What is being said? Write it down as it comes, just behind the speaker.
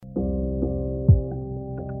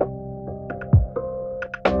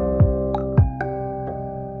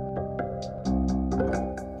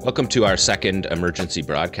Welcome to our second emergency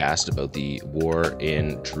broadcast about the war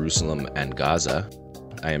in Jerusalem and Gaza.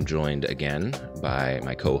 I am joined again by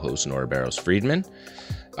my co-host Nora Barrows-Friedman,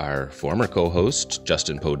 our former co-host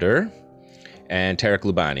Justin Poder, and Tarek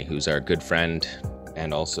Lubani, who's our good friend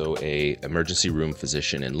and also a emergency room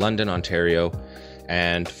physician in London, Ontario,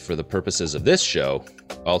 and for the purposes of this show,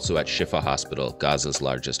 also at Shifa Hospital, Gaza's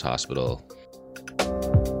largest hospital.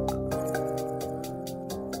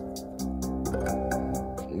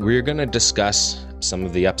 We're going to discuss some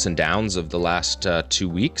of the ups and downs of the last 2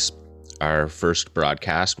 weeks. Our first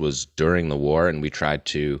broadcast was during the war, and we tried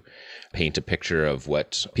to paint a picture of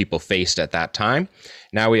what people faced at that time.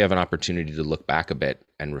 Now we have an opportunity to look back a bit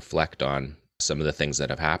and reflect on some of the things that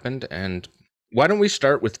have happened. And why don't we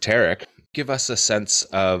start with Tarek? Give us a sense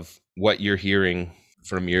of what you're hearing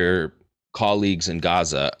from your colleagues in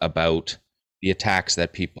Gaza about the attacks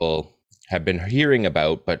that people have been hearing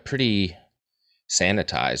about, but pretty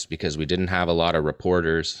sanitized because we didn't have a lot of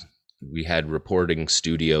reporters. We had reporting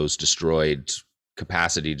studios destroyed,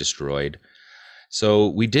 capacity destroyed. So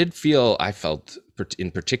we did feel, I felt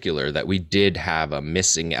in particular, that we did have a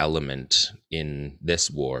missing element in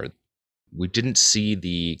this war. We didn't see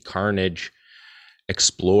the carnage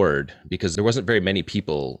explored because there wasn't very many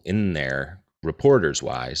people in there,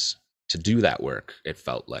 reporters-wise, to do that work, it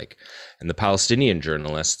felt like. And the Palestinian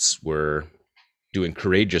journalists were doing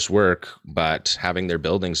courageous work, but having their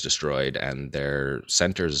buildings destroyed and their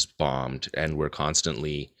centers bombed, and were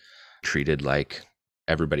constantly treated like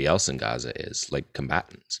everybody else in Gaza is, like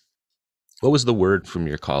combatants. What was the word from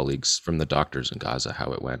your colleagues, from the doctors in Gaza,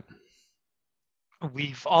 how it went?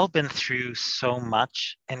 We've all been through so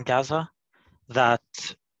much in Gaza that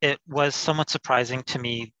it was somewhat surprising to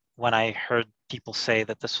me when I heard people say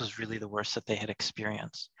that this was really the worst that they had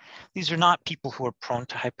experienced. These are not people who are prone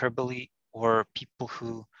to hyperbole or people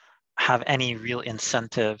who have any real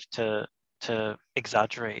incentive to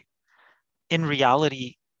exaggerate. In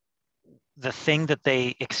reality, the thing that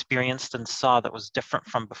they experienced and saw that was different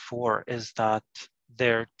from before is that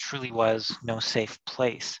there truly was no safe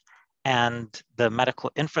place. And the medical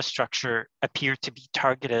infrastructure appeared to be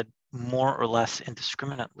targeted more or less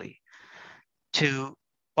indiscriminately. To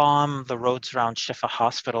bomb the roads around Shifa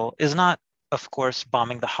Hospital is not, of course,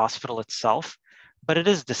 bombing the hospital itself, but it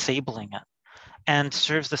is disabling it and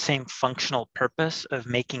serves the same functional purpose of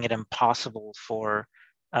making it impossible for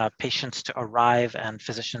patients to arrive and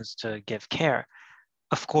physicians to give care.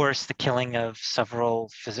 Of course, the killing of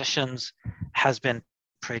several physicians has been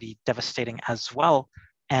pretty devastating as well.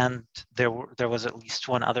 And there was at least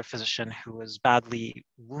one other physician who was badly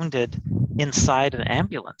wounded inside an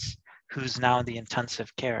ambulance, who's now in the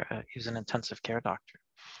intensive care. He's an intensive care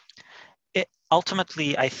doctor.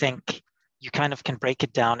 Ultimately, I think you kind of can break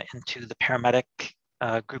it down into the paramedic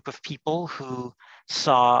group of people who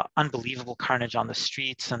saw unbelievable carnage on the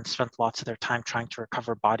streets and spent lots of their time trying to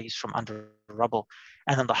recover bodies from under rubble.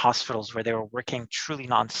 And then the hospitals where they were working truly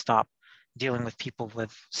nonstop, dealing with people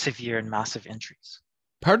with severe and massive injuries.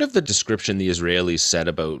 Part of the description the Israelis said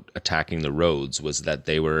about attacking the roads was that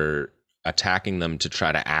they were attacking them to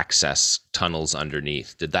try to access tunnels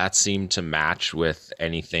underneath. Did that seem to match with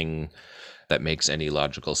anything that makes any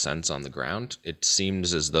logical sense on the ground? It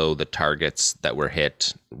seems as though the targets that were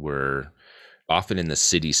hit were often in the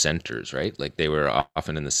city centers, right? Like they were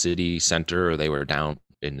often in the city center, or they were down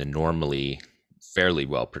in the normally fairly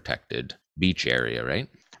well protected beach area, right?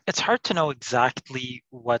 It's hard to know exactly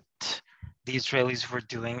what the Israelis were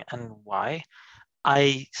doing and why.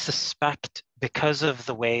 I suspect because of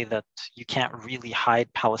the way that you can't really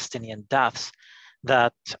hide Palestinian deaths,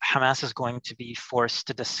 that Hamas is going to be forced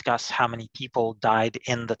to discuss how many people died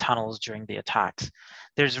in the tunnels during the attacks.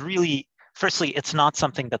 Firstly, it's not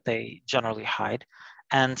something that they generally hide.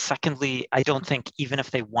 And secondly, I don't think even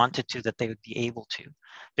if they wanted to, that they would be able to,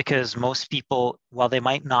 because most people, while they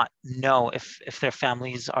might not know if their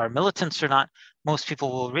families are militants or not, most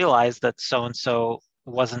people will realize that so-and-so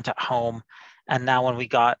wasn't at home. And now when we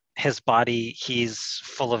got his body, he's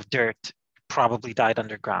full of dirt, probably died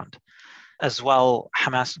underground. As well,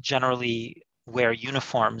 Hamas generally wear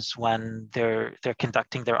uniforms when they're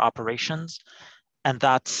conducting their operations. And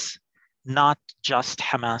that's not just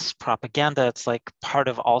Hamas propaganda. It's like part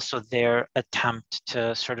of also their attempt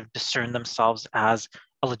to sort of discern themselves as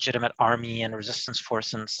a legitimate army and resistance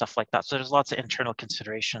force and stuff like that. So there's lots of internal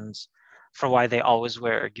considerations for why they always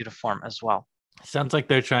wear a uniform as well. Sounds like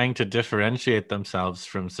they're trying to differentiate themselves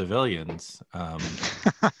from civilians.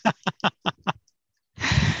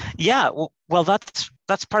 Yeah, well, that's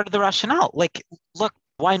part of the rationale. Like, look,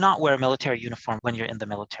 why not wear a military uniform when you're in the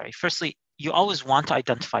military? Firstly, you always want to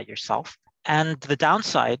identify yourself. And the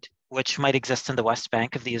downside which might exist in the West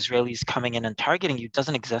Bank of the Israelis coming in and targeting you,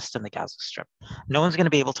 doesn't exist in the Gaza Strip. No one's going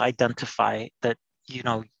to be able to identify that,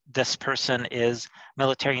 this person is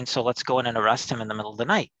military, and so let's go in and arrest him in the middle of the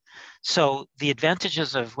night. So the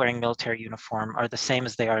advantages of wearing military uniform are the same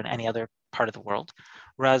as they are in any other part of the world,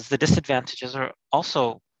 whereas the disadvantages are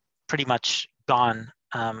also pretty much gone,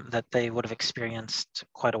 that they would have experienced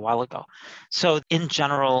quite a while ago. So in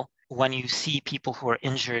general, when you see people who are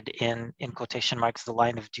injured in quotation marks, the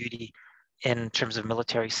line of duty in terms of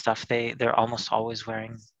military stuff, they're almost always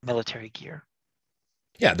wearing military gear.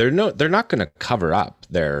 Yeah, they're not going to cover up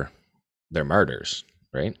their martyrs,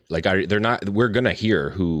 right? Like they're not. We're going to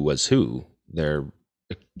hear who was who. They're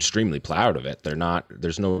extremely proud of it. They're not.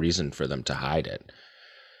 There's no reason for them to hide it.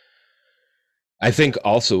 I think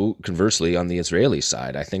also conversely on the Israeli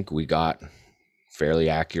side, I think we got fairly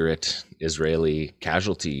accurate Israeli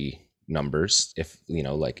casualty numbers, if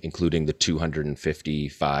like including the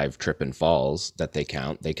 255 trip and falls that they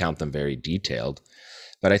count them very detailed.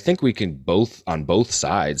 But I think we can on both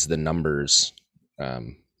sides, the numbers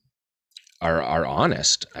are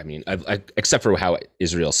honest. I mean, except for how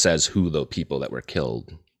Israel says who the people that were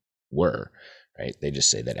killed were, right? They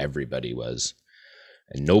just say that everybody was,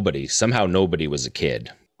 and nobody was a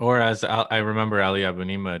kid. Or as I remember, Ali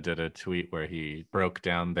Abunimah did a tweet where he broke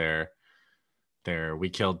down their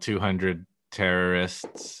we killed 200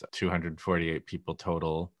 terrorists, 248 people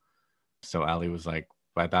total. So Ali was like,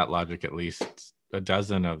 by that logic, at least a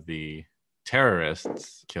dozen of the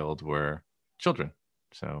terrorists killed were children.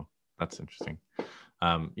 So that's interesting.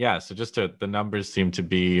 So just the numbers seem to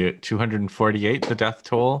be 248, the death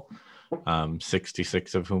toll,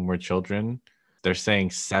 66 of whom were children. They're saying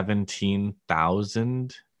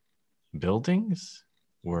 17,000 buildings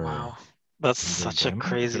were. Wow, that's such a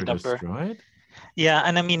crazy number. Destroyed. Yeah,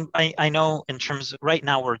 and I mean, I know in terms of right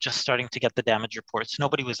now, we're just starting to get the damage reports.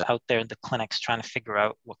 Nobody was out there in the clinics trying to figure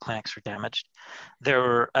out what clinics were damaged. There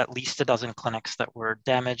were at least a dozen clinics that were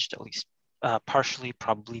damaged, at least partially,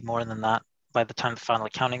 probably more than that by the time the final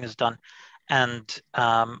accounting is done. And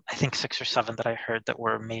I think 6 or 7 that I heard that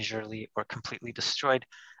were majorly or completely destroyed.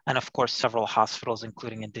 And of course, several hospitals,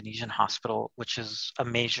 including Indonesian Hospital, which is a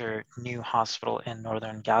major new hospital in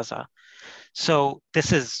northern Gaza. So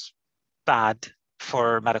this is bad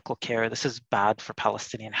for medical care. This is bad for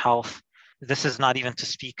Palestinian health. This is not even to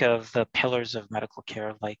speak of the pillars of medical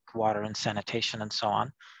care like water and sanitation and so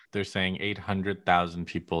on. They're saying 800,000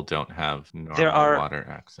 people don't have normal water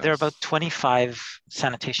access. There are about 25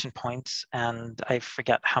 sanitation points, and I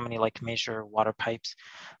forget how many like major water pipes.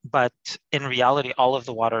 But in reality, all of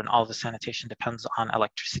the water and all of the sanitation depends on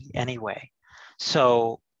electricity anyway.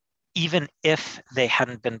 So even if they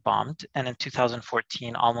hadn't been bombed, and in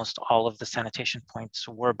 2014, almost all of the sanitation points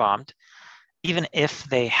were bombed, even if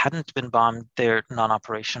they hadn't been bombed, they're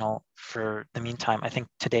non-operational for the meantime. I think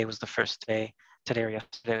today was the first day, today or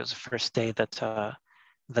yesterday was the first day that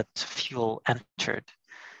that fuel entered.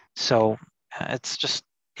 So it's just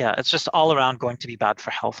all around going to be bad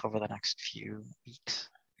for health over the next few weeks.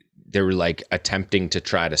 They were like attempting to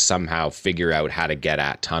try to somehow figure out how to get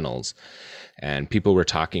at tunnels. And people were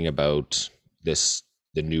talking about this,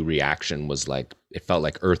 the new reaction was like, it felt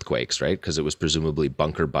like earthquakes, right? Because it was presumably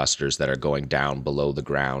bunker busters that are going down below the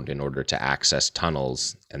ground in order to access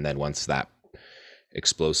tunnels. And then once that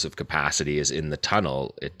explosive capacity is in the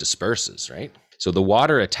tunnel, it disperses, right? So the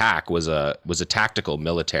water attack was a tactical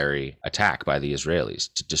military attack by the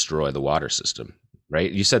Israelis to destroy the water system,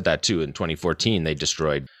 right? You said that too. In 2014, they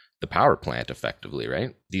destroyed the power plant effectively,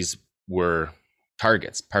 right? These were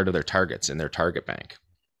targets, part of their targets in their target bank.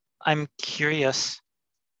 I'm curious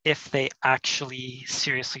if they actually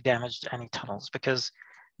seriously damaged any tunnels, because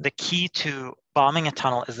the key to bombing a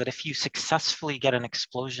tunnel is that if you successfully get an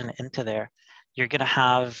explosion into there, you're going to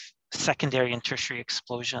have secondary and tertiary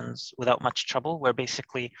explosions without much trouble, where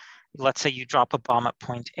basically, let's say you drop a bomb at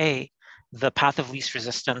point A, the path of least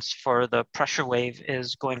resistance for the pressure wave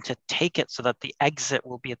is going to take it so that the exit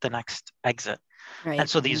will be at the next exit. Right. And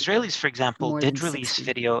so the Israelis, for example, did release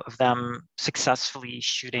video of them successfully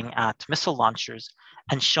shooting at missile launchers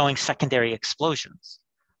and showing secondary explosions,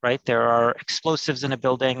 right? There are explosives in a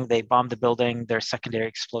building, they bomb the building, there are secondary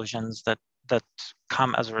explosions that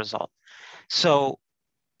come as a result. So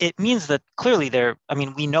it means that clearly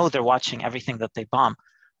we know they're watching everything that they bomb.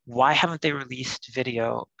 Why haven't they released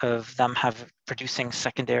video of them producing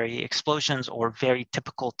secondary explosions or very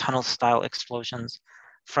typical tunnel style explosions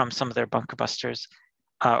from some of their bunker busters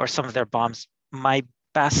or some of their bombs? My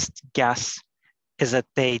best guess is that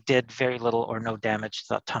they did very little or no damage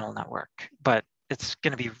to that tunnel network, but it's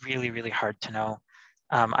going to be really, really hard to know.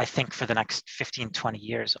 I think for the next 15, 20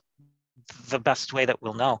 years, the best way that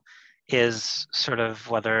we'll know is sort of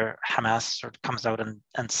whether Hamas sort of comes out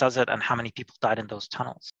and says it, and how many people died in those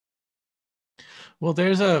tunnels. Well,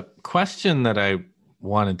 there's a question that I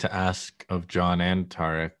wanted to ask of John and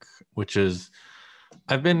Tarek, which is,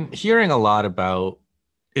 I've been hearing a lot about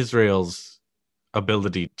Israel's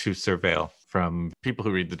ability to surveil from people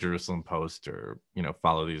who read the Jerusalem Post or,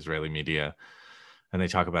 follow the Israeli media. And they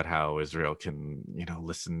talk about how Israel can,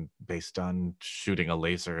 listen based on shooting a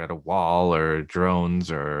laser at a wall or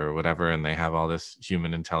drones or whatever. And they have all this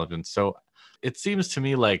human intelligence. So it seems to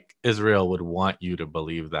me like Israel would want you to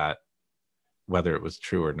believe that, whether it was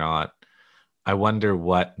true or not. I wonder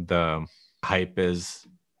what the hype is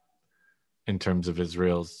in terms of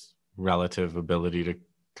Israel's relative ability to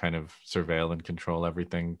kind of surveil and control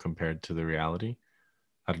everything compared to the reality.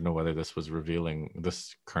 I don't know whether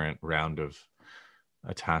this current round of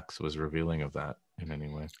attacks was revealing of that in any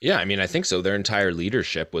way. Yeah, I mean, I think so. Their entire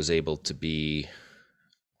leadership was able to be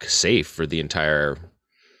safe for the entire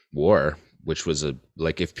war, which was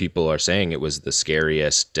if people are saying it was the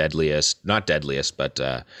scariest, deadliest, not deadliest, but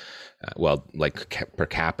per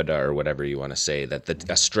capita or whatever you want to say, that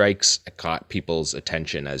the strikes caught people's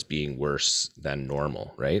attention as being worse than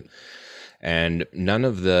normal, right? And none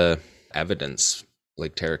of the evidence,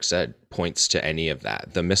 like Tarek said, points to any of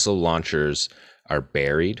that. The missile launchers are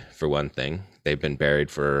buried, for one thing. They've been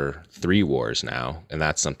buried for 3 wars now, and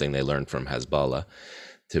that's something they learned from Hezbollah.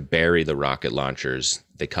 To bury the rocket launchers,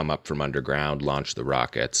 they come up from underground, launch the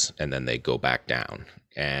rockets, and then they go back down.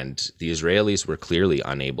 And the Israelis were clearly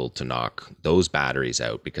unable to knock those batteries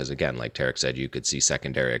out because, again, like Tarek said, you could see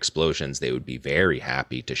secondary explosions. They would be very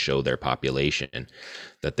happy to show their population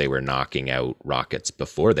that they were knocking out rockets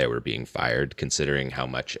before they were being fired, considering how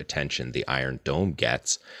much attention the Iron Dome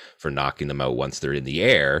gets for knocking them out once they're in the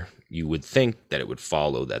air. You would think that it would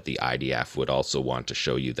follow that the IDF would also want to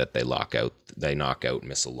show you that they knock out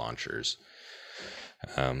missile launchers.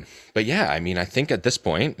 But yeah, I mean, I think at this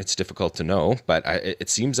point, it's difficult to know, but it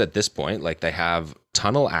seems at this point like they have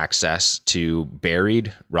tunnel access to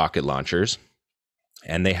buried rocket launchers,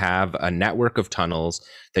 and they have a network of tunnels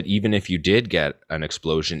that even if you did get an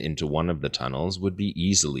explosion into one of the tunnels, would be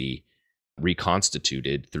easily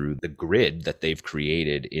reconstituted through the grid that they've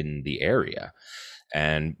created in the area.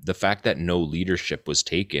 And the fact that no leadership was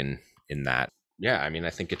taken in that, yeah, I mean, I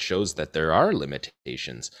think it shows that there are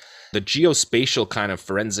limitations. The geospatial kind of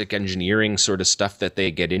forensic engineering sort of stuff that they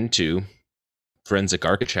get into, forensic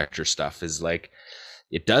architecture stuff, is like,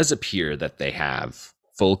 it does appear that they have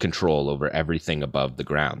full control over everything above the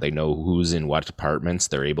ground. They know who's in what apartments.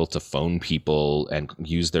 They're able to phone people and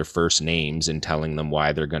use their first names in telling them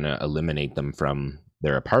why they're going to eliminate them from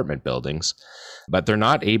their apartment buildings. But they're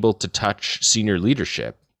not able to touch senior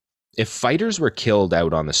leadership. If fighters were killed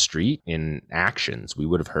out on the street in actions, we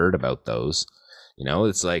would have heard about those.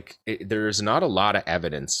 It's like there's not a lot of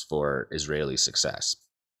evidence for Israeli success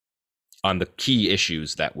on the key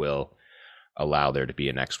issues that will allow there to be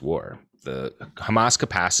a next war. The Hamas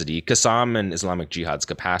capacity, Qassam and Islamic Jihad's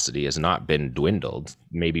capacity has not been dwindled,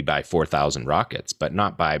 maybe by 4,000 rockets, but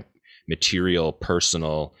not by material,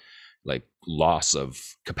 personal, loss of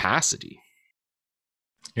capacity.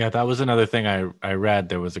 Yeah, that was another thing I read.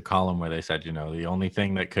 There was a column where they said, the only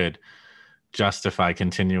thing that could justify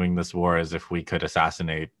continuing this war is if we could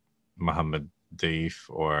assassinate Mohammed Deif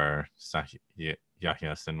or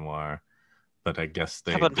Yahya Sinwar. But I guess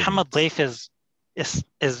they. Yeah, but didn't. Mohammed Deif is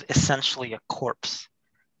essentially a corpse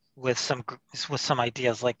with some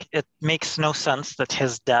ideas. Like, it makes no sense that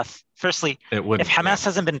his death. Firstly, if Hamas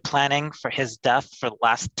hasn't been planning for his death for the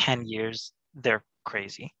last 10 years, they're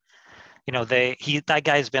crazy. That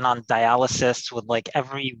guy's been on dialysis with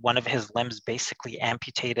every one of his limbs basically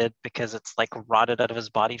amputated because it's rotted out of his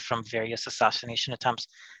body from various assassination attempts.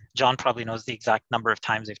 John probably knows the exact number of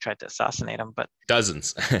times they've tried to assassinate him, but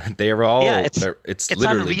dozens. They are all. Yeah, it's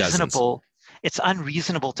literally unreasonable. Dozens. It's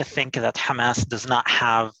unreasonable to think that Hamas does not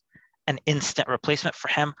have an instant replacement for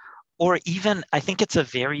him, or even I think it's a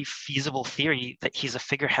very feasible theory that he's a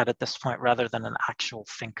figurehead at this point rather than an actual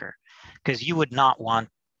thinker, because you would not want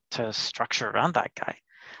to structure around that guy.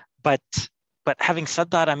 But having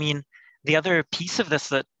said that, I mean, the other piece of this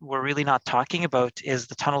that we're really not talking about is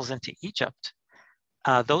the tunnels into Egypt.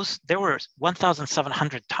 There were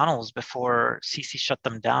 1,700 tunnels before Sisi shut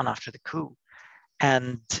them down after the coup.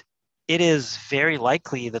 And it is very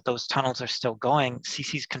likely that those tunnels are still going.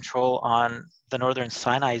 Sisi's control on the northern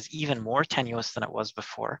Sinai is even more tenuous than it was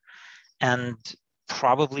before. And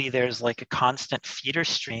probably there's a constant feeder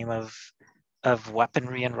stream of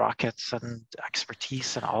weaponry and rockets and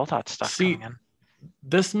expertise and all that stuff coming in.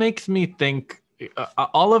 This makes me think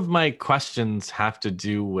all of my questions have to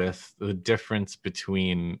do with the difference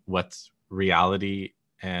between what's reality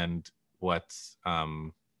and what's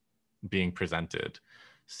being presented.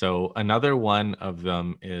 So another one of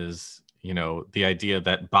them is, the idea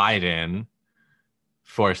that Biden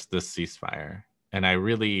forced this ceasefire. And I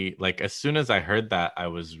really, as soon as I heard that, I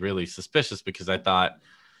was really suspicious because I thought,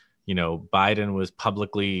 Biden was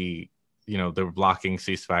publicly, they're blocking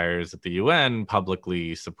ceasefires at the UN,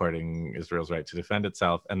 publicly supporting Israel's right to defend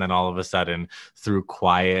itself. And then all of a sudden, through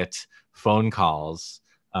quiet phone calls,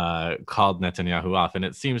 called Netanyahu off. And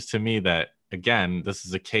it seems to me that, again, this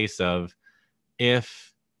is a case of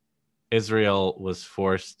if Israel was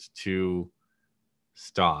forced to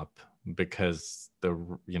stop because the,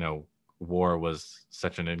 war was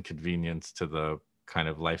such an inconvenience to the kind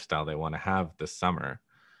of lifestyle they want to have this summer,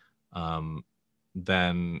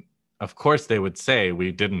 then of course they would say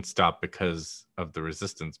we didn't stop because of the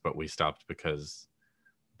resistance, but we stopped because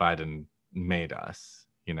Biden made us,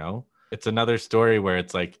 It's another story where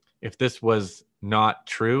it's like, if this was not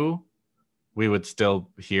true, we would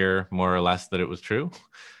still hear more or less that it was true.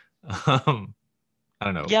 I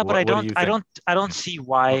don't know. Yeah, but what do you think? I don't see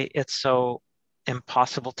why it's so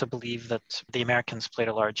impossible to believe that the Americans played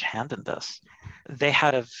a large hand in this. They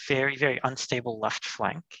had a very, very unstable left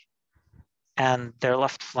flank, and their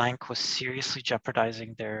left flank was seriously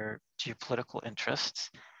jeopardizing their geopolitical interests.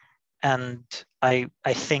 And I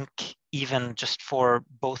think even just for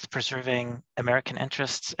both preserving American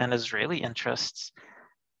interests and Israeli interests,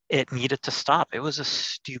 it needed to stop. It was a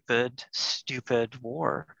stupid, stupid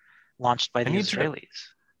war launched by the Israelis.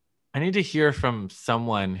 I need to hear from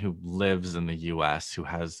someone who lives in the U.S. who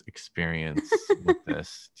has experience with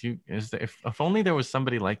this. If only there was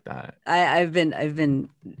somebody like that. I've been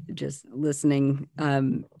just listening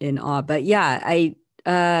in awe, but yeah,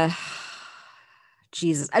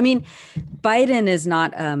 Jesus. I mean, Biden is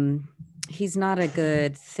not he's not a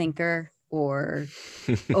good thinker or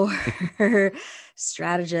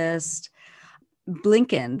strategist.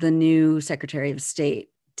 Blinken, the new Secretary of State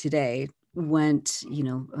today, went,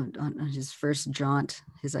 on his first jaunt,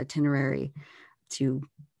 his itinerary to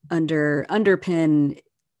underpin,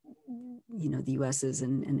 the US's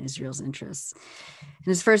and Israel's interests. And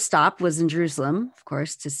his first stop was in Jerusalem, of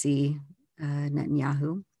course, to see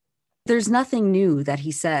Netanyahu. There's nothing new that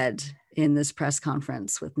he said in this press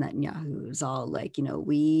conference with Netanyahu. It was all like,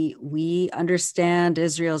 we understand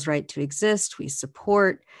Israel's right to exist. We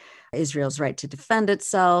support Israel's right to defend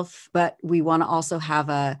itself, but we want to also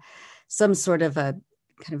have some sort of a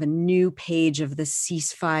kind of a new page of the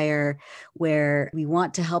ceasefire where we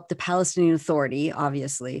want to help the Palestinian Authority,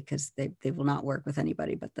 obviously, because they will not work with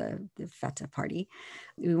anybody but the Fatah party.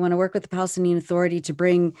 We want to work with the Palestinian Authority to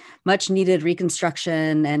bring much needed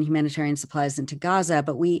reconstruction and humanitarian supplies into Gaza.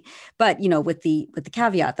 But with the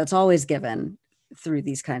caveat that's always given through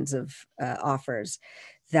these kinds of offers,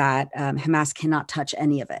 that Hamas cannot touch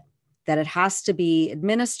any of it, that it has to be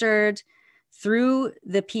administered through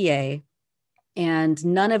the PA, and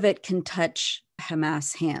none of it can touch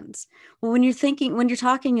Hamas hands. Well, when you're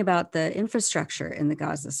talking about the infrastructure in the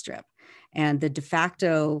Gaza Strip and the de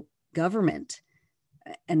facto government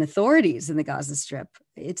and authorities in the Gaza Strip,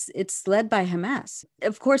 it's led by Hamas.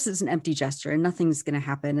 Of course, it's an empty gesture and nothing's going to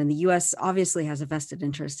happen. And the U.S. obviously has a vested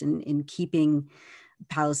interest in keeping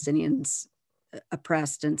Palestinians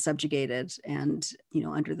oppressed and subjugated and,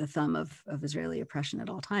 under the thumb of Israeli oppression at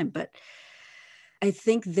all time. But I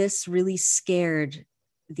think this really scared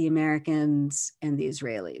the Americans and the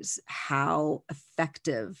Israelis, how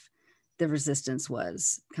effective the resistance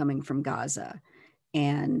was coming from Gaza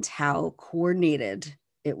and how coordinated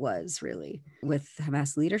it was really with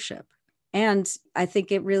Hamas leadership. And I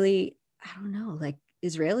think it really,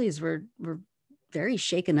 Israelis were very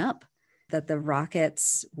shaken up that the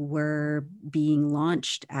rockets were being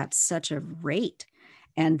launched at such a rate,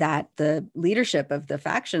 and that the leadership of the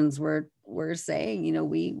factions were saying,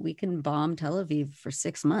 we can bomb Tel Aviv for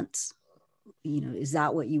 6 months. Is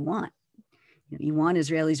that what you want? You want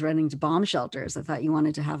Israelis running to bomb shelters. I thought you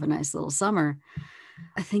wanted to have a nice little summer.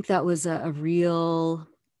 I think that was a real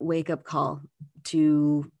wake-up call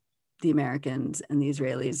to the Americans and the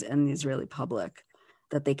Israelis and the Israeli public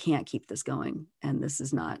that they can't keep this going. And this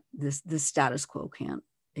is not, this status quo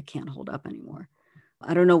can't hold up anymore.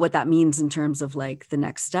 I don't know what that means in terms of the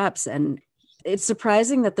next steps. And it's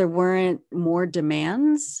surprising that there weren't more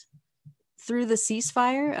demands through the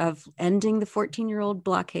ceasefire of ending the 14-year-old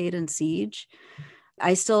blockade and siege.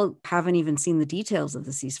 I still haven't even seen the details of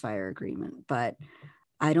the ceasefire agreement, but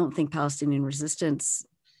I don't think Palestinian resistance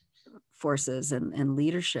forces and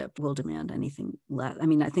leadership will demand anything less. I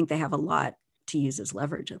mean, I think they have a lot to use as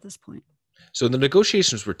leverage at this point. So the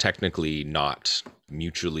negotiations were technically not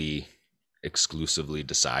mutually exclusively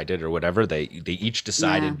decided or whatever. They each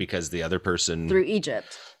decided because the other person through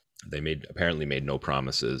Egypt. They apparently made no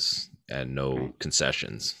promises and no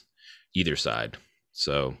concessions, either side.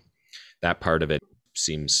 So that part of it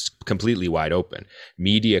seems completely wide open.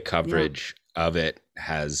 Media coverage of it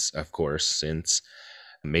has, of course, since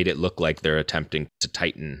made it look like they're attempting to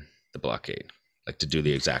tighten the blockade, like to do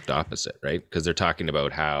the exact opposite, right? Because they're talking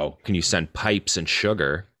about how can you send pipes and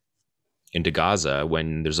sugar into Gaza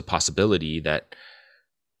when there's a possibility that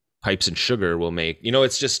pipes and sugar will make,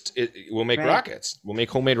 it will make rockets. We'll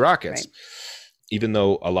make homemade rockets. Right. Even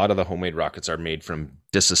though a lot of the homemade rockets are made from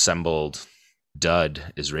disassembled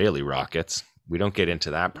dud Israeli rockets. We don't get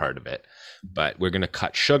into that part of it, but we're going to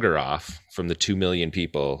cut sugar off from the 2 million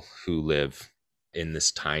people who live in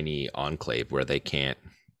this tiny enclave where they can't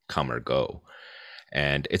come or go.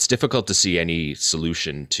 And it's difficult to see any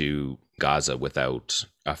solution to Gaza without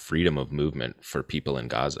a freedom of movement for people in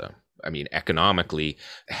Gaza. I mean, economically,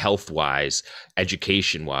 health-wise,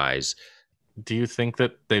 education-wise. Do you think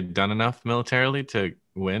that they've done enough militarily to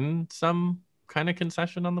win some kind of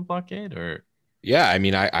concession on the blockade? Or yeah, I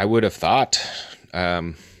mean, I would have thought.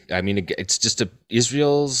 It's just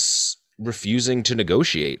Israel's refusing to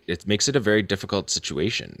negotiate. It makes it a very difficult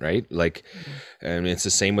situation, right? Like, it's the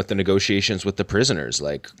same with the negotiations with the prisoners.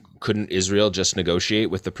 Like, couldn't Israel just negotiate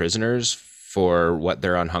with the prisoners for what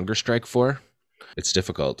they're on hunger strike for? It's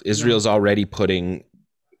difficult. Israel's already putting,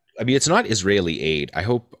 it's not Israeli aid. I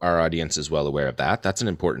hope our audience is well aware of that. That's an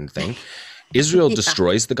important thing. Israel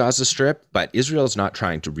destroys the Gaza Strip, but Israel's not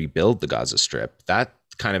trying to rebuild the Gaza Strip. That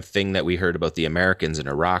kind of thing that we heard about the Americans in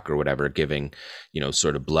Iraq or whatever, giving,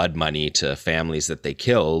 sort of blood money to families that they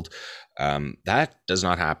killed, that does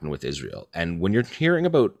not happen with Israel. And when you're hearing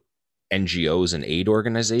about NGOs and aid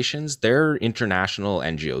organizations, they're international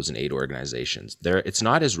NGOs and aid organizations. It's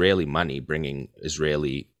not Israeli money bringing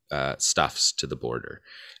Israeli stuffs to the border.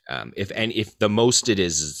 If the most it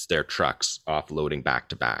is their trucks offloading back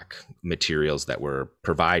to back materials that were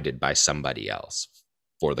provided by somebody else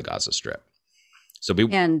for the Gaza Strip.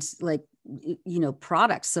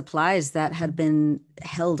 Products, supplies that had been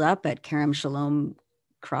held up at Kerem Shalom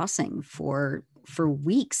crossing for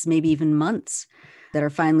weeks, maybe even months, that are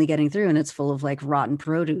finally getting through, and it's full of like rotten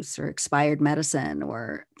produce or expired medicine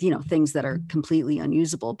or things that are completely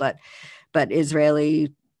unusable. But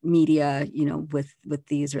Israeli media, with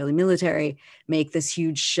the Israeli military, make this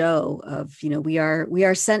huge show of we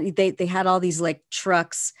are sent. They had all these like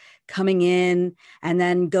trucks coming in and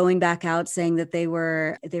then going back out, saying that they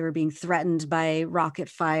were being threatened by rocket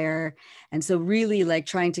fire. And so really like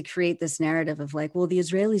trying to create this narrative of like, well, the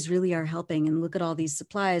Israelis really are helping and look at all these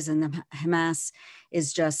supplies, and the Hamas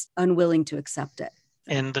is just unwilling to accept it.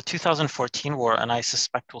 In the 2014 war, and I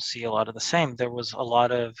suspect we'll see a lot of the same, there was a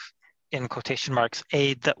lot of, in quotation marks,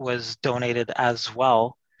 aid that was donated as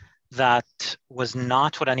well that was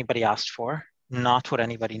not what anybody asked for, not what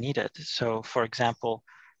anybody needed. So for example,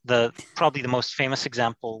 probably the most famous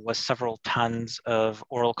example was several tons of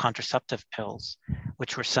oral contraceptive pills,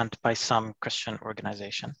 which were sent by some Christian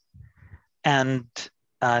organization and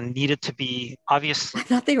needed to be obviously. I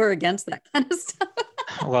thought they were against that kind of stuff.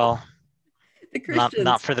 Well,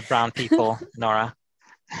 not for the brown people, Nora.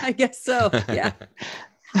 I guess so. Yeah.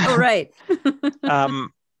 Oh, right.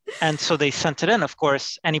 And so they sent it in. Of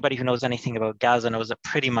course, anybody who knows anything about Gaza knows that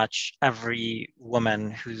pretty much every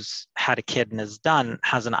woman who's had a kid and is done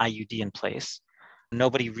has an IUD in place.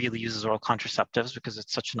 Nobody really uses oral contraceptives because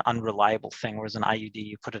it's such an unreliable thing, whereas an IUD,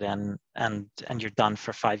 you put it in and you're done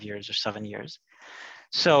for 5 years or 7 years.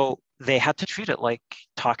 So they had to treat it like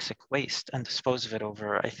toxic waste and dispose of it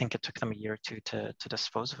over, I think it took them a year or two to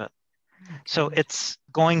dispose of it. So it's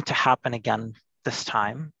going to happen again this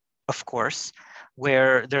time, of course,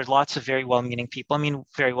 where there's lots of very well-meaning people.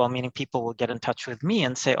 Very well-meaning people will get in touch with me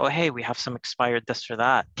and say, oh, hey, we have some expired this or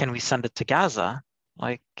that. Can we send it to Gaza?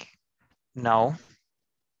 Like, no.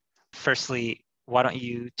 Firstly, why don't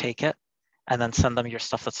you take it and then send them your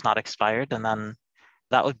stuff that's not expired? And then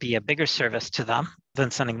that would be a bigger service to them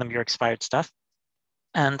than sending them your expired stuff.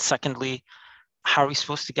 And secondly, how are we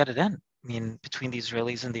supposed to get it in? Between the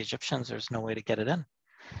Israelis and the Egyptians, there's no way to get it in.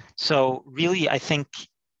 So really, I think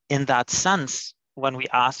in that sense, when we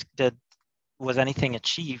asked, was anything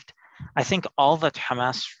achieved? I think all that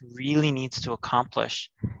Hamas really needs to accomplish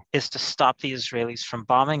is to stop the Israelis from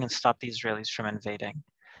bombing and stop the Israelis from invading.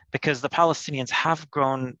 Because the Palestinians have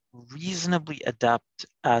grown reasonably adept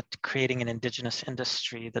at creating an indigenous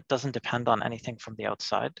industry that doesn't depend on anything from the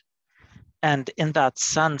outside. And in that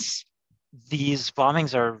sense, these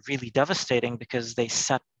bombings are really devastating because they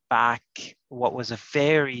set back what was a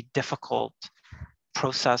very difficult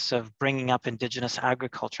process of bringing up indigenous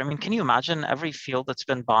agriculture. I mean, can you imagine every field that's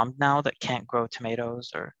been bombed now that can't grow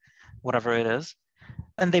tomatoes or whatever it is?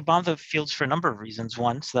 And they bomb the fields for a number of reasons.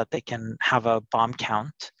 One, so that they can have a bomb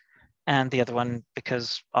count, and the other one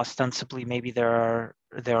because ostensibly maybe there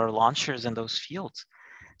are launchers in those fields.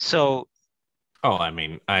 So, oh, I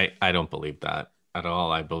mean, I don't believe that at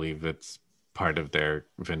all. I believe it's part of their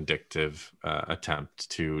vindictive attempt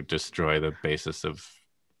to destroy the basis of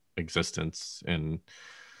existence in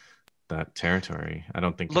that territory. I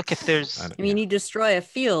don't think look, if there's, I mean, you destroy a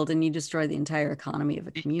field and you destroy the entire economy of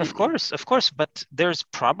a community. of course, but there's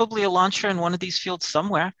probably a launcher in one of these fields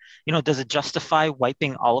somewhere. Does it justify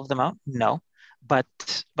wiping all of them out? No, but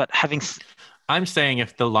having. I'm saying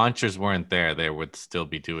if the launchers weren't there, they would still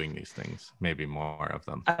be doing these things, maybe more of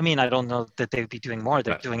them. I mean, I don't know that they would be doing more.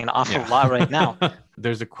 They're doing an awful lot right now.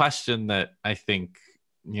 There's a question that I think,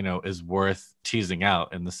 is worth teasing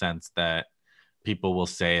out, in the sense that people will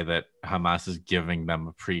say that Hamas is giving them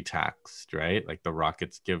a pretext, right? Like the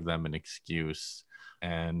rockets give them an excuse.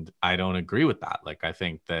 And I don't agree with that. Like, I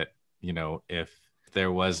think that, if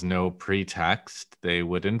there was no pretext, they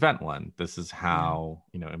would invent one. This is how,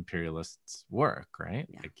 imperialists work, right?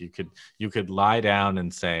 Yeah. Like you could lie down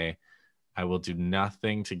and say, I will do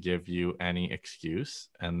nothing to give you any excuse.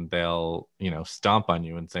 And they'll, stomp on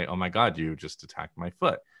you and say, oh my God, you just attacked my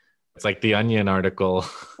foot. It's like the Onion article,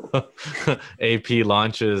 AP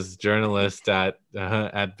launches journalist at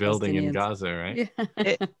building in Gaza, right?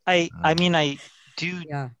 Yeah. I mean, I do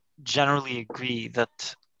generally agree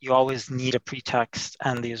that you always need a pretext,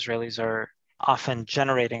 and the Israelis are often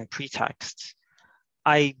generating pretexts.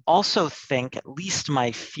 I also think, at least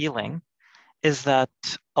my feeling, is that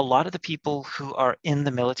a lot of the people who are in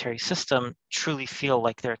the military system truly feel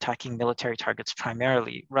like they're attacking military targets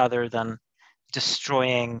primarily, rather than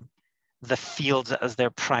destroying the fields as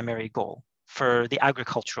their primary goal for the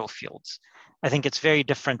agricultural fields. I think it's very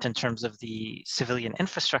different in terms of the civilian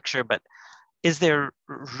infrastructure, but is there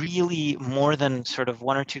really more than sort of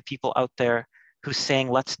one or two people out there who's saying,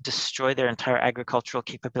 let's destroy their entire agricultural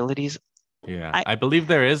capabilities? Yeah, I believe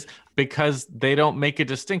there is, because they don't make a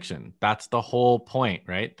distinction. That's the whole point,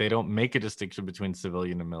 right? They don't make a distinction between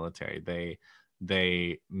civilian and military.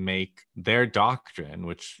 They make their doctrine,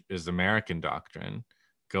 which is American doctrine,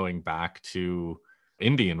 going back to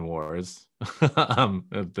Indian wars of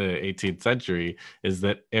the 18th century, is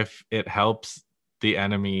that if it helps the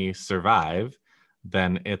enemy survive,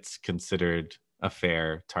 then it's considered a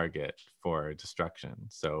fair target for destruction.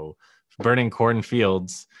 So burning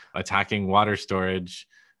cornfields, attacking water storage,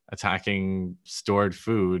 attacking stored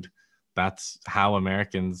food, that's how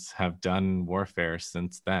Americans have done warfare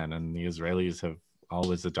since then. And the Israelis have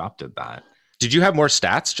always adopted that. Did you have more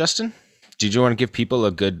stats, Justin? Did you want to give people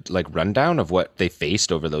a good rundown of what they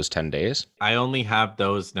faced over those 10 days? I only have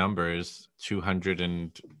those numbers,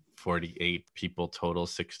 248 people total,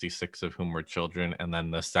 66 of whom were children, and then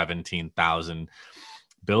the 17,000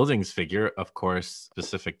 buildings figure. Of course,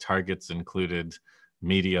 specific targets included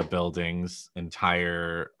media buildings,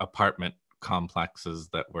 entire apartment complexes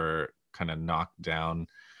that were kind of knocked down,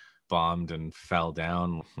 bombed and fell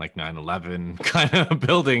down, like 9/11 kind of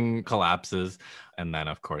building collapses. And then,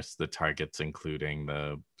 of course, the targets including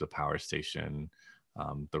the power station,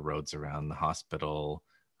 the roads around the hospital.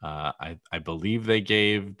 I believe they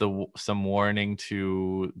gave some warning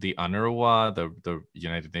to the UNRWA, the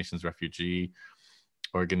United Nations Refugee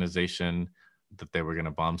Organization, that they were going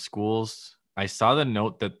to bomb schools. I saw the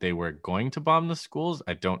note that they were going to bomb the schools.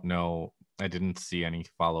 I don't know. I didn't see any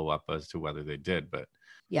follow-up as to whether they did, but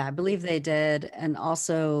yeah, I believe they did. And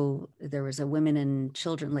also there was a women and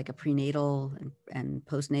children, like a prenatal and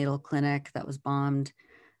postnatal clinic that was bombed.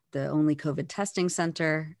 The only COVID testing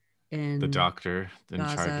center in the doctor in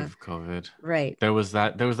Gaza. Charge of COVID. Right. There was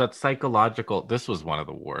that psychological, this was one of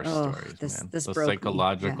the worst stories, man. This the broke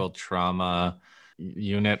psychological trauma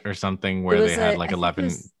unit or something where they had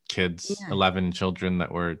 11 kids, 11 children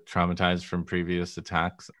that were traumatized from previous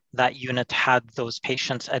attacks. That unit had those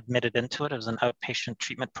patients admitted into it. It was an outpatient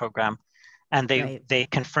treatment program. And they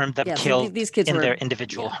confirmed them killed so these kids in their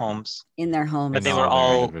individual homes. In their homes. But they were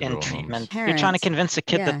all in treatment. You're trying to convince a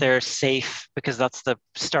kid that they're safe, because that's the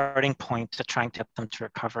starting point to trying to get them to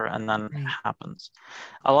recover, and then it happens.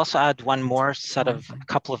 I'll also add one more set of a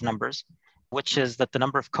couple of numbers, which is that the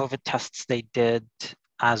number of COVID tests they did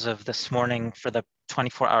as of this morning for the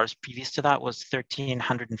 24 hours previous to that was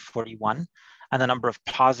 1,341. And the number of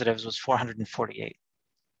positives was 448,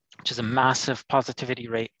 which is a massive positivity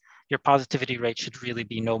rate. Your positivity rate should really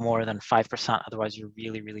be no more than 5%. Otherwise, you're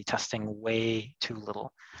really, really testing way too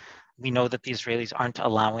little. we know that the Israelis aren't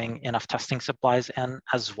allowing enough testing supplies in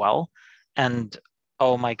as well. And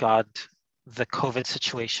oh my God, the COVID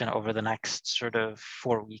situation over the next sort of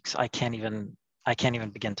 4 weeks, I can't even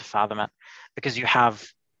begin to fathom it, because you have,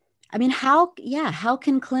 I mean, how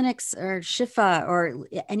can clinics or Shifa or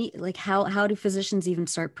any, like, how do physicians even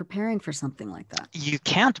start preparing for something like that? you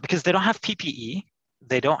can't, because they don't have PPE.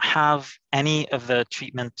 They don't have any of the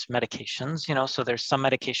treatment medications, so there's some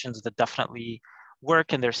medications that definitely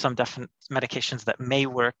work, and there's some definite medications that may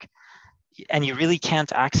work, and you really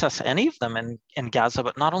can't access any of them in Gaza.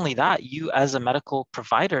 But not only that, you as a medical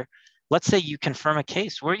provider, let's say you confirm a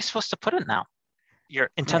case, where are you supposed to put it now? Your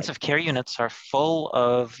intensive care units are full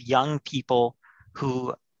of young people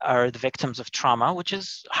who are the victims of trauma, which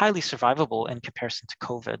is highly survivable in comparison to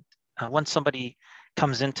COVID. Once somebody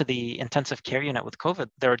comes into the intensive care unit with COVID,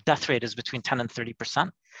 their death rate is between 10 and 30%.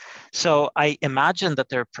 So I imagine that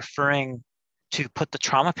they're preferring to put the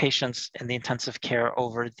trauma patients in the intensive care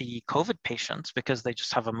over the COVID patients, because they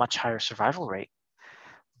just have a much higher survival rate.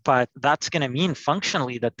 But that's going to mean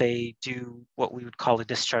functionally that they do what we would call a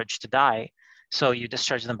discharge to die. So you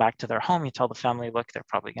discharge them back to their home. You tell the family, look, they're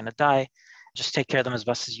probably going to die. Just take care of them as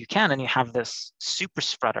best as you can. And you have this super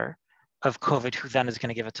spreader of COVID who then is going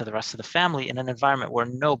to give it to the rest of the family in an environment where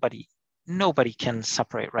nobody can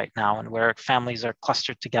separate right now, and where families are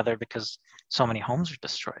clustered together because so many homes are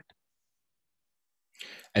destroyed.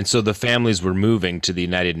 And so the families were moving to the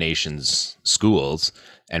United Nations schools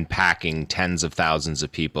and packing tens of thousands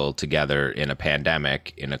of people together in a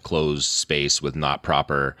pandemic, in a closed space with not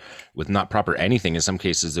proper anything. In some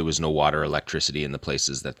cases, there was no water, electricity in the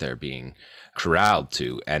places that they're being corralled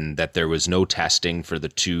to, and that there was no testing for the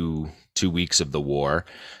two weeks of the war.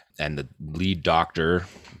 And the lead doctor,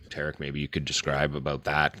 Tarek, maybe you could describe about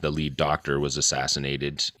that. The lead doctor was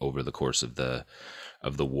assassinated over the course of the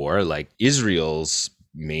war. Like, Israel's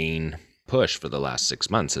main push for the last 6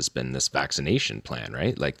 months has been this vaccination plan,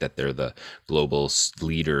 right? Like, that they're the global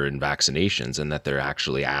leader in vaccinations, and that they're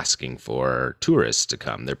actually asking for tourists to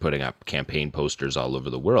come. They're putting up campaign posters all over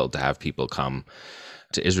the world to have people come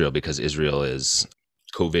to Israel, because Israel is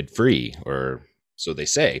COVID free, or so they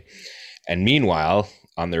say. And meanwhile,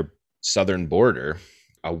 on their southern border,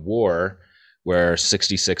 a war where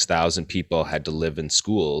 66,000 people had to live in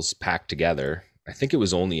schools packed together. I think it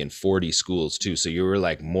was only in 40 schools too. So you were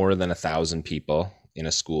like more than 1,000 people in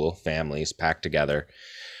a school, families packed together,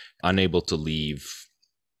 unable to leave.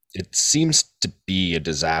 It seems to be a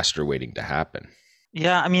disaster waiting to happen.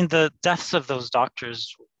 Yeah, I mean, the deaths of those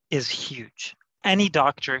doctors is huge. Any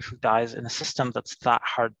doctor who dies in a system that's that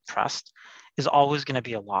hard pressed is always going to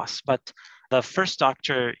be a loss. But the first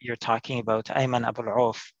doctor you're talking about, Ayman Abul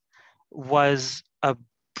Auf, was a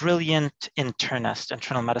brilliant internist,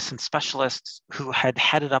 internal medicine specialist, who had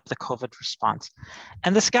headed up the COVID response.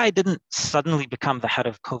 And this guy didn't suddenly become the head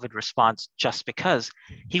of COVID response just because.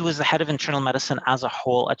 He was the head of internal medicine as a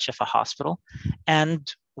whole at Shifa Hospital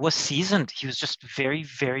and was seasoned. He was just very,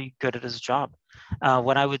 very good at his job.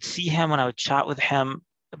 When I would see him, when I would chat with him,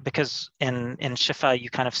 because in Shifa, you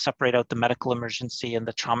kind of separate out the medical emergency and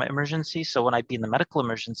the trauma emergency. So when I'd be in the medical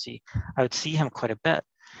emergency, I would see him quite a bit.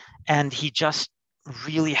 And he just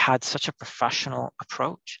really had such a professional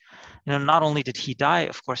approach. Not only did he die,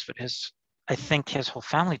 of course, but I think his whole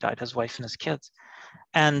family died, his wife and his kids.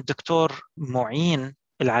 And Dr. Mu'in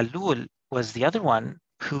Al-Alul was the other one,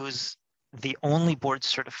 who's the only board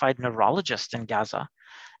certified neurologist in Gaza.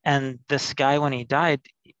 And this guy, when he died,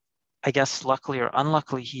 I guess luckily or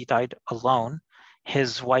unluckily, he died alone.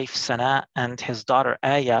 His wife, Sana, and his daughter,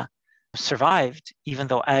 Aya, survived, even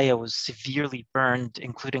though Aya was severely burned,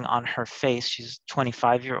 including on her face. She's a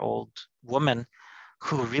 25-year-old woman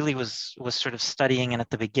who really was sort of studying and at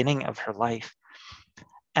the beginning of her life.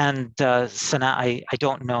 And Sana, I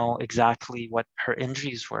don't know exactly what her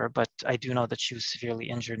injuries were, but I do know that she was severely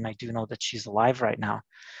injured, and I do know that she's alive right now.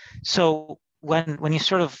 So when you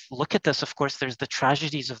sort of look at this, of course, there's the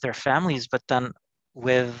tragedies of their families, but then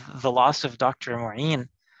with the loss of Dr. Mu'in,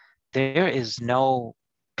 there is no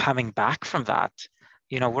coming back from that.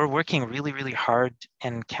 We're working really, really hard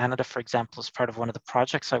in Canada, for example, as part of one of the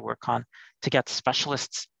projects I work on, to get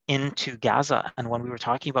specialists into Gaza. And when we were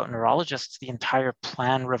talking about neurologists, the entire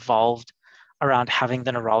plan revolved around having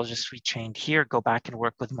the neurologists we trained here go back and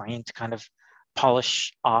work with Mu'in to kind of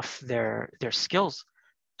polish off their skills.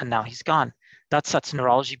 And now he's gone. That sets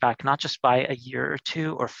neurology back not just by a year or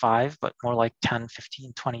 2 or 5, but more like 10,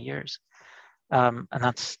 15, 20 years. And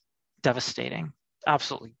that's devastating,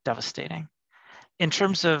 absolutely devastating. In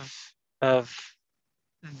terms of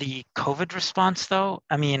the COVID response, though,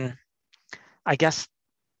 I mean, I guess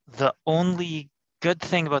the only good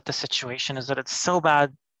thing about the situation is that it's so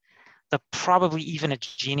bad that probably even a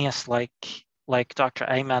genius like Dr.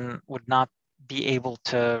 Ayman would not be able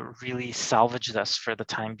to really salvage this for the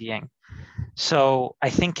time being. So I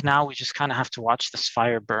think now we just kind of have to watch this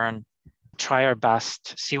fire burn, try our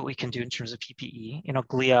best, see what we can do in terms of PPE. You know,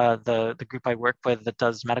 GLIA, the group I work with that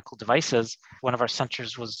does medical devices, one of our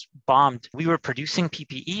centers was bombed. We were producing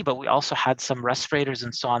PPE, but we also had some respirators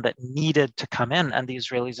and so on that needed to come in, and the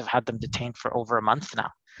Israelis have had them detained for over a month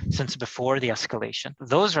now, since before the escalation.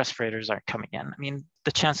 Those respirators aren't coming in. I mean,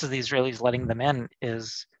 the chances of the Israelis letting them in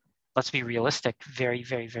is, let's be realistic, very,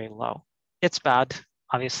 very, very low. It's bad,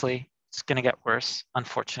 obviously. It's going to get worse,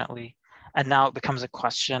 unfortunately. And now it becomes a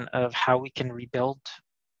question of how we can rebuild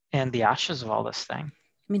in the ashes of all this thing.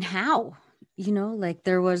 I mean, how? You know, like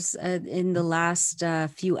there was in the last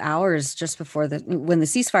few hours just before when the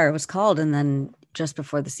ceasefire was called, and then just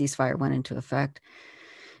before the ceasefire went into effect,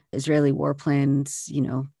 Israeli warplanes, you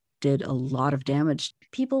know, did a lot of damage.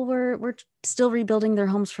 People were still rebuilding their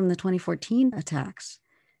homes from the 2014 attacks.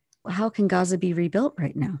 How can Gaza be rebuilt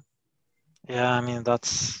right now? Yeah, I mean,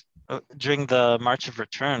 that's during the March of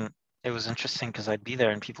Return, it was interesting because I'd be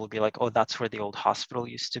there and people would be like, oh, that's where the old hospital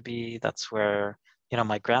used to be. That's where, you know,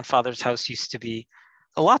 my grandfather's house used to be.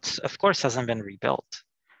 A lot, of course, hasn't been rebuilt.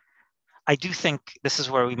 I do think this is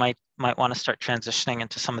where we might want to start transitioning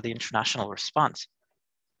into some of the international response.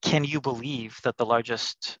 Can you believe that the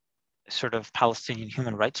largest sort of Palestinian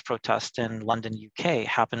human rights protest in London, UK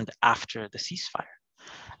happened after the ceasefire?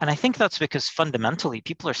 And I think that's because fundamentally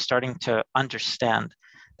people are starting to understand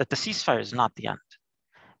that the ceasefire is not the end.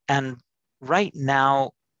 And right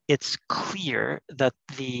now, it's clear that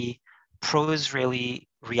the pro-Israeli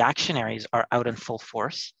reactionaries are out in full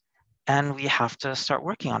force, and we have to start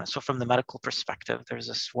working on it. So from the medical perspective, there's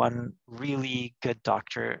this one really good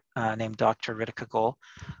doctor named Dr. Ritika Gol,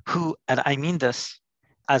 who, and I mean this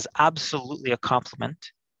as absolutely a compliment,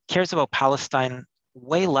 cares about Palestine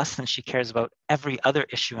way less than she cares about every other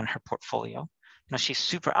issue in her portfolio. You know, she's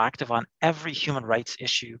super active on every human rights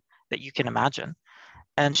issue that you can imagine.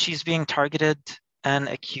 And she's being targeted and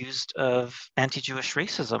accused of anti-Jewish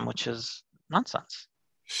racism, which is nonsense.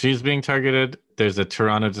 She's being targeted. There's a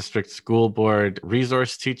Toronto District School Board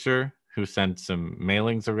resource teacher who sent some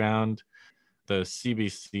mailings around. The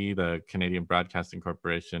CBC, the Canadian Broadcasting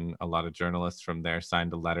Corporation, a lot of journalists from there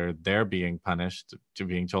signed a letter. They're being punished, to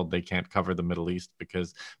being told they can't cover the Middle East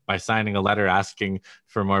because by signing a letter asking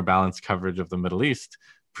for more balanced coverage of the Middle East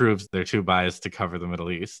proves they're too biased to cover the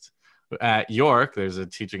Middle East. At York, there's a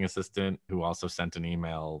teaching assistant who also sent an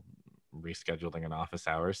email rescheduling an office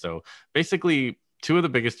hour. So basically, two of the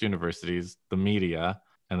biggest universities, the media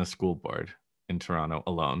and the school board in Toronto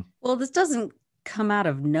alone. Well, this doesn't come out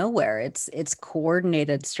of nowhere. It's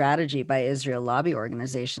coordinated strategy by Israel lobby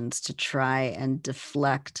organizations to try and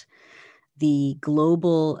deflect the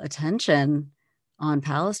global attention on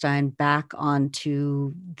Palestine back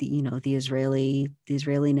onto the Israeli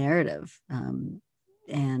narrative,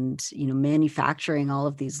 and manufacturing all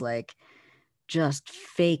of these like just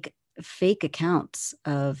fake accounts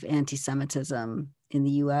of anti-Semitism in the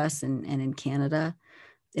US and in Canada.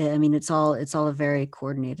 I mean, it's all a very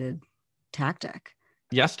coordinated tactic.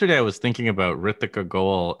 Yesterday, I was thinking about Ritika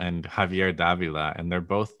Gol and Javier Davila, and they're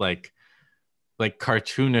both like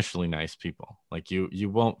cartoonishly nice people. Like you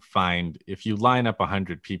won't find, if you line up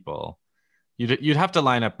 100 people, you'd have to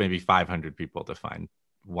line up maybe 500 people to find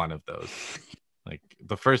one of those. Like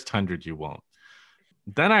the first 100 you won't.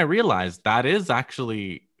 Then I realized that is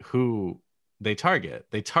actually who they target.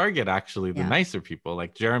 They target actually the nicer people,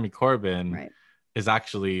 like Jeremy Corbyn. Right. Is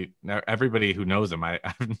actually, everybody who knows him, I've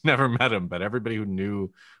never met him, but everybody who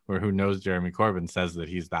knew or who knows Jeremy Corbyn says that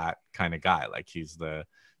he's that kind of guy. Like he's the,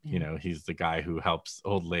 he's the guy who helps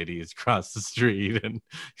old ladies cross the street and,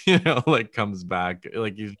 like comes back.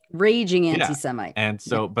 Like he's raging anti-Semite. And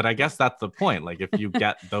so, but I guess that's the point. Like if you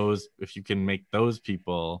get those, if you can make those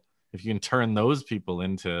people, if you can turn those people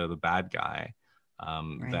into the bad guy,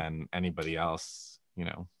 then anybody else,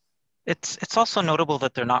 It's also notable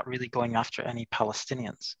that they're not really going after any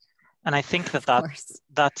Palestinians. And I think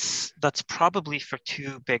that's probably for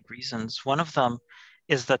two big reasons. One of them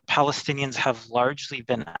is that Palestinians have largely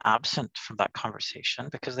been absent from that conversation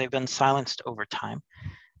because they've been silenced over time.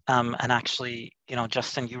 And actually,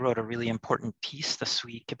 Justin, you wrote a really important piece this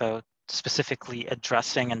week about specifically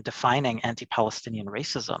addressing and defining anti-Palestinian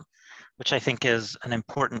racism, which I think is an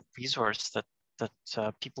important resource that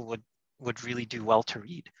people would really do well to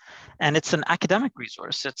read. And it's an academic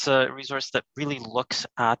resource. It's a resource that really looks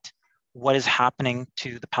at what is happening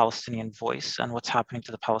to the Palestinian voice and what's happening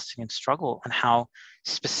to the Palestinian struggle and how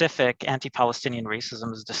specific anti-Palestinian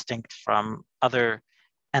racism is distinct from other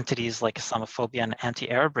entities like Islamophobia and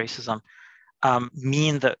anti-Arab racism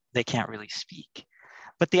mean that they can't really speak.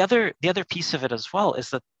 But the other piece of it as well is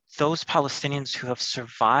that those Palestinians who have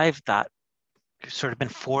survived that, sort of been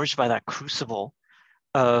forged by that crucible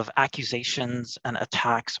of accusations and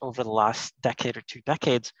attacks over the last decade or 2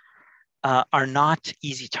 decades, are not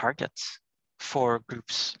easy targets for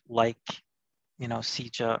groups like,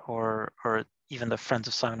 CIJA or even the Friends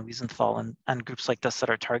of Simon Wiesenthal and groups like this that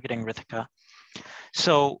are targeting Rithika.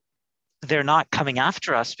 So they're not coming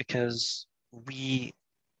after us because we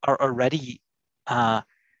are already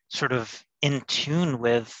sort of in tune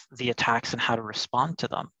with the attacks and how to respond to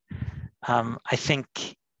them. I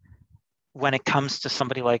think when it comes to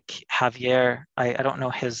somebody like Javier, I don't know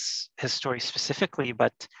his story specifically,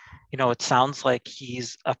 but it sounds like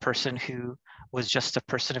he's a person who was just a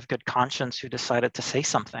person of good conscience who decided to say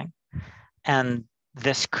something. And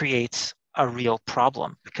this creates a real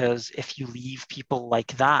problem, because if you leave people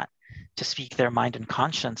like that to speak their mind and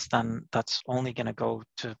conscience, then that's only going to go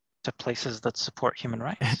to places that support human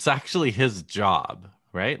rights. It's actually his job,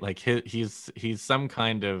 right? Like he's some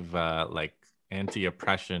kind of like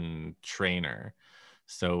anti-oppression trainer.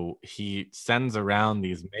 So he sends around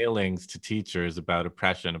these mailings to teachers about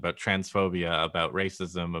oppression, about transphobia, about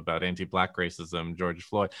racism, about anti-Black racism, George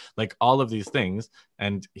Floyd, like all of these things.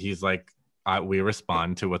 And he's like, we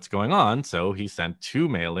respond to what's going on. So he sent 2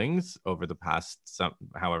 mailings over the past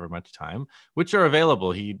however much time, which are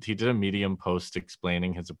available. He did a Medium post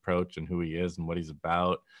explaining his approach and who he is and what he's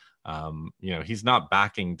about. He's not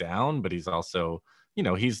backing down, but he's also,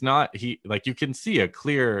 like, you can see a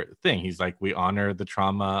clear thing. He's like, we honor the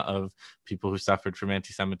trauma of people who suffered from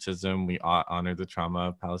anti-Semitism. We honor the trauma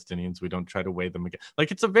of Palestinians. We don't try to weigh them again. Like,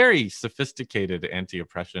 it's a very sophisticated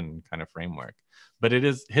anti-oppression kind of framework, but it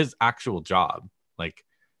is his actual job. Like,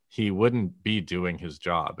 he wouldn't be doing his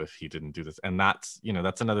job if he didn't do this. And that's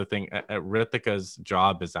another thing. Rithika's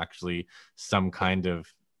job is actually some kind of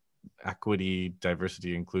equity,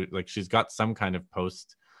 diversity, include, like, she's got some kind of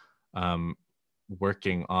post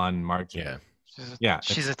working on marketing.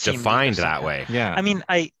 She's a team defined that way. Yeah. I mean,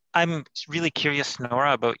 I'm really curious,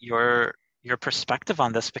 Nora, about your perspective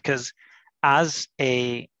on this, because as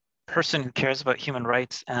a person who cares about human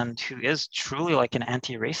rights and who is truly like an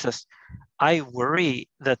anti-racist, I worry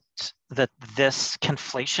that this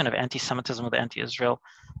conflation of anti-Semitism with anti-Israel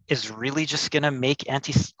is really just going to make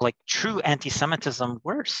true anti-Semitism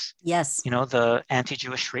worse. Yes. The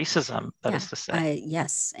anti-Jewish racism, that is to say.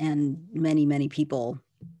 Yes. And many, many people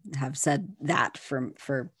have said that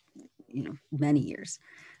for many years.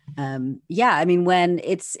 I mean, when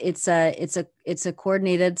it's a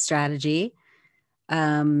coordinated strategy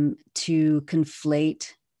to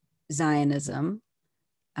conflate Zionism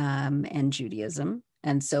and Judaism.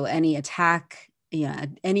 And so any attack,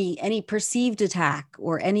 any perceived attack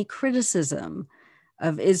or any criticism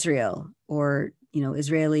of Israel or,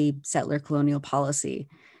 Israeli settler colonial policy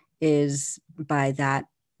is, by that,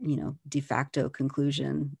 de facto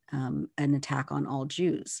conclusion, an attack on all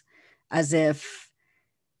Jews, as if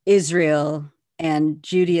Israel and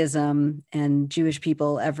Judaism and Jewish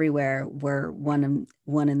people everywhere were one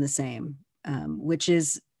and the same, which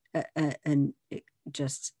is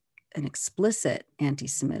just an explicit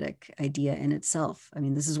anti-Semitic idea in itself. I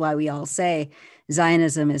mean, this is why we all say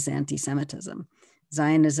Zionism is anti-Semitism.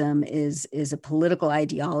 Zionism is a political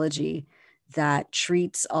ideology that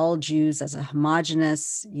treats all Jews as a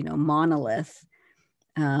homogenous, monolith.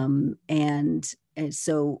 And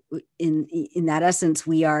so in that essence,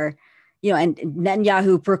 we are, and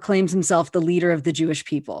Netanyahu proclaims himself the leader of the Jewish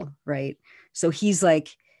people, right? So he's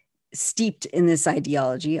like steeped in this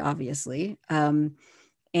ideology, obviously.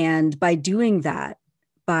 And by doing that,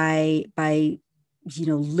 by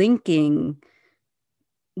linking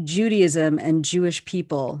Judaism and Jewish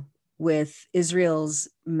people with Israel's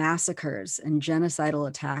massacres and genocidal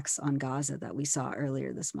attacks on Gaza that we saw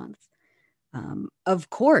earlier this month, of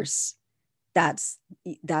course, that's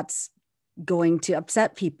going to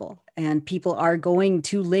upset people, and people are going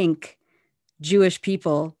to link Jewish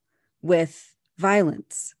people with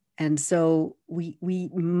violence. And so we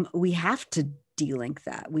have to de-link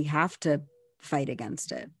that. We have to fight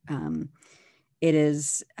against it. It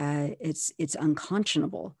is it's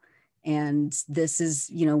unconscionable, and this is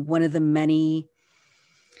one of the many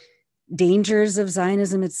dangers of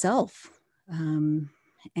Zionism itself.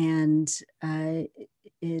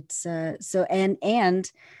 It's so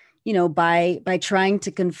by trying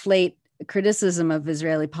to conflate criticism of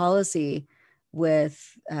Israeli policy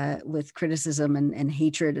with criticism and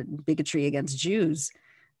hatred and bigotry against Jews,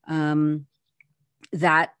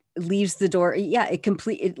 that leaves the door.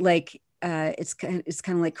 it's kind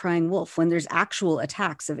of like crying wolf when there's actual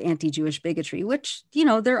attacks of anti-Jewish bigotry, which, you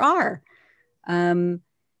know, there are.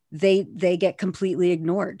 They get completely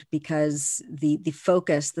ignored because the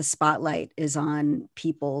focus, the spotlight is on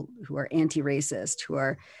people who are anti-racist, who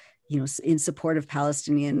are, you know, in support of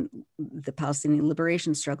the Palestinian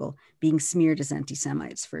liberation struggle, being smeared as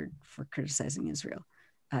anti-Semites for criticizing Israel.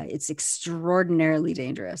 It's extraordinarily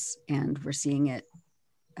dangerous, and we're seeing it.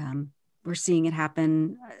 We're seeing it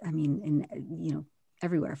happen. I mean, in, you know,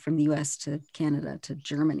 everywhere from the U.S. to Canada to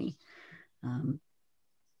Germany.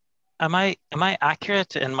 Am I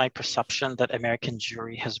accurate in my perception that American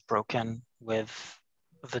Jewry has broken with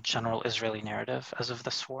the general Israeli narrative as of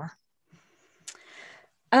this war?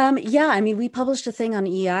 Yeah, I mean, we published a thing on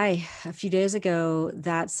EI a few days ago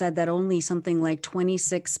that said that only something like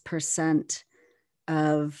 26%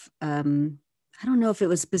 of, I don't know if it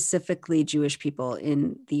was specifically Jewish people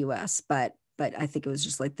in the US, but I think it was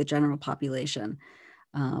just like the general population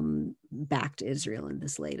backed Israel in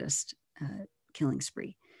this latest killing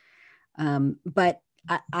spree. But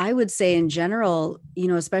I would say in general, you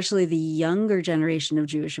know, especially the younger generation of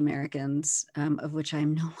Jewish Americans, of which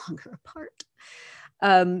I'm no longer a part,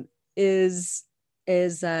 is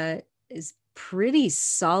pretty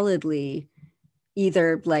solidly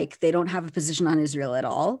either like they don't have a position on Israel at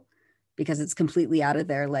all because it's completely out of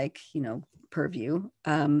their, like, you know, purview,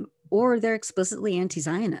 or they're explicitly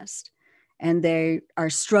anti-Zionist. And they are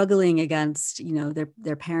struggling against, you know,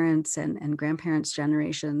 their parents and grandparents'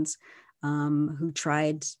 generations who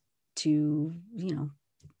tried to, you know,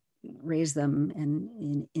 raise them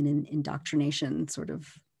in an indoctrination sort of,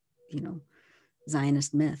 you know,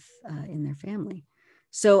 Zionist myth in their family.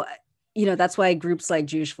 So, you know, that's why groups like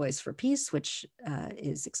Jewish Voice for Peace, which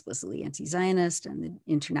is explicitly anti-Zionist, and the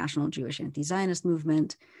International Jewish Anti-Zionist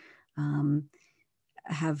Movement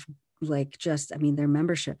have like just, I mean, their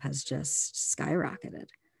membership has just skyrocketed.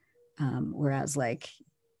 Whereas like,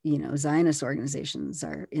 you know, Zionist organizations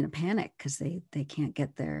are in a panic because they can't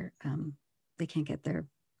get their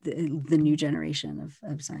the new generation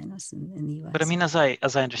of Zionists in the US. But I mean, as I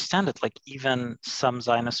understand it, like even some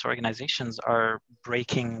Zionist organizations are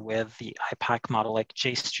breaking with the IPAC model, like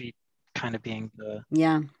J Street kind of being the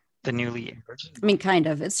newly emerging. I mean, kind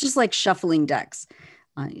of. It's just like shuffling decks.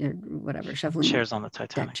 Or whatever, shuffling chairs on the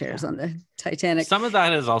Titanic. Chairs on the Titanic. Some of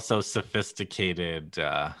that is also sophisticated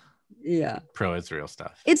pro-Israel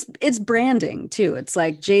stuff. It's branding too. It's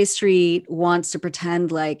like J Street wants to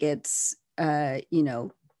pretend like it's you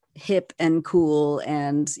know, hip and cool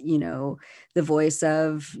and, you know, the voice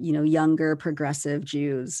of, you know, younger progressive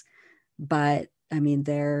Jews. But I mean,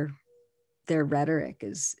 their rhetoric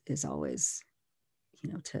is always,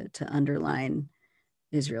 you know, to underline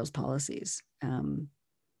Israel's policies.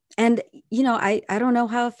 And, you know, I don't know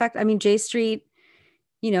how I mean, J Street,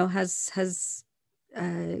 you know, has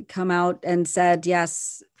come out and said,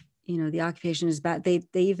 yes, you know, the occupation is bad. They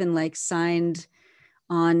even like signed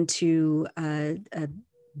on to a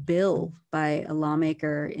bill by a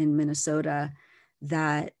lawmaker in Minnesota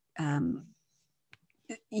that,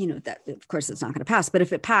 you know, that of course it's not going to pass, but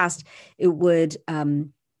if it passed, it would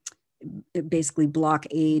basically block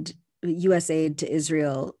U.S. aid to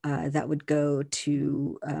Israel that would go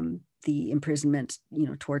to the imprisonment, you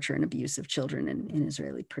know, torture and abuse of children in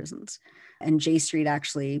Israeli prisons. And J Street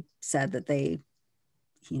actually said that they,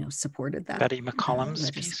 you know, supported that. Betty McCollum's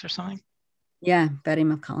piece or something? Yeah, Betty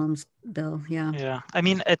McCollum's bill, yeah. Yeah, I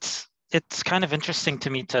mean, it's kind of interesting to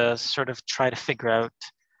me to sort of try to figure out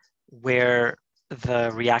where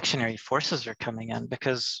the reactionary forces are coming in,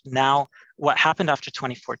 because now what happened after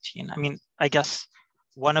 2014, I mean, I guess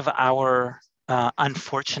one of our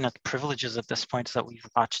unfortunate privileges at this point is that we've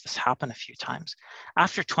watched this happen a few times.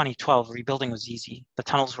 After 2012, rebuilding was easy. The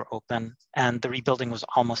tunnels were open and the rebuilding was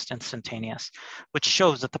almost instantaneous, which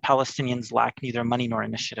shows that the Palestinians lack neither money nor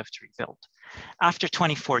initiative to rebuild. After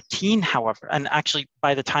 2014, however, and actually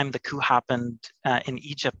by the time the coup happened in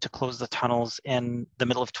Egypt to close the tunnels in the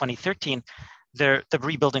middle of 2013, the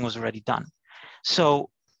rebuilding was already done. So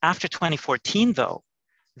after 2014, though,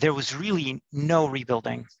 there was really no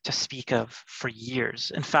rebuilding to speak of for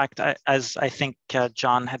years. In fact, as I think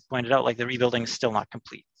John had pointed out, like the rebuilding is still not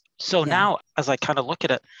complete. So now, as I kind of look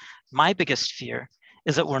at it, my biggest fear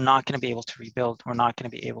is that we're not going to be able to rebuild. We're not going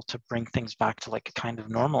to be able to bring things back to like a kind of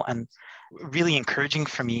normal. And really encouraging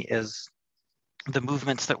for me is the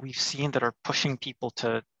movements that we've seen that are pushing people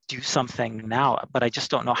to do something now, but I just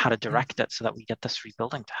don't know how to direct it so that we get this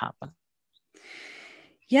rebuilding to happen.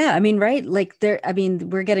 Yeah, I mean, right? Like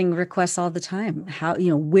we're getting requests all the time. How, you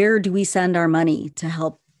know, where do we send our money to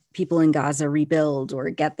help people in Gaza rebuild or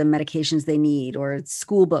get the medications they need or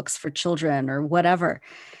school books for children or whatever?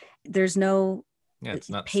 there's no Yeah, it's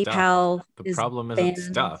not PayPal. Stuff. The problem isn't banned.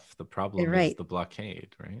 stuff. The problem Right. is the blockade,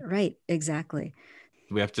 right? Right, exactly.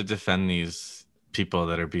 We have to defend these people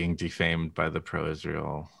that are being defamed by the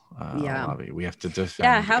pro-Israel lobby. We have to defend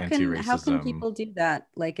anti-racism. How can people do that?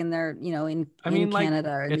 Like in their, in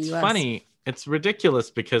Canada or in the US? It's funny. It's ridiculous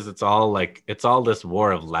because it's all this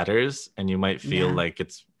war of letters, and you might feel like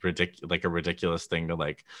it's like a ridiculous thing to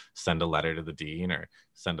like send a letter to the dean or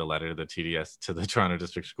send a letter to the TDS, to the Toronto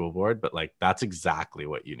District School Board, but like that's exactly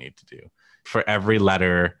what you need to do. For every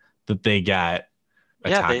letter that they get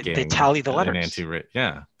attacking, they tally the letters.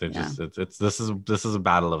 This is a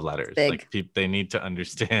battle of letters. Like they need to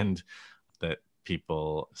understand that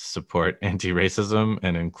people support anti-racism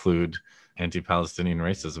and include anti-Palestinian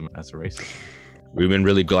racism as a racism. We've been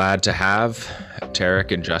really glad to have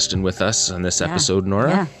Tarek and Justin with us on this episode, Nora.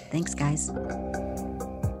 Yeah, thanks, guys.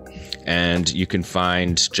 And you can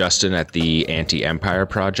find Justin at the Anti-Empire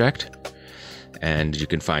Project. And you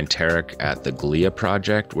can find Tarek at the Glia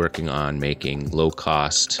Project, working on making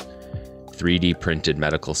low-cost 3D printed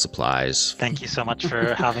medical supplies. Thank you so much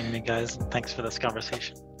for having me, guys. Thanks for this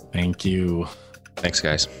conversation. Thank you. Thanks,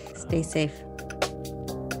 guys. Stay safe.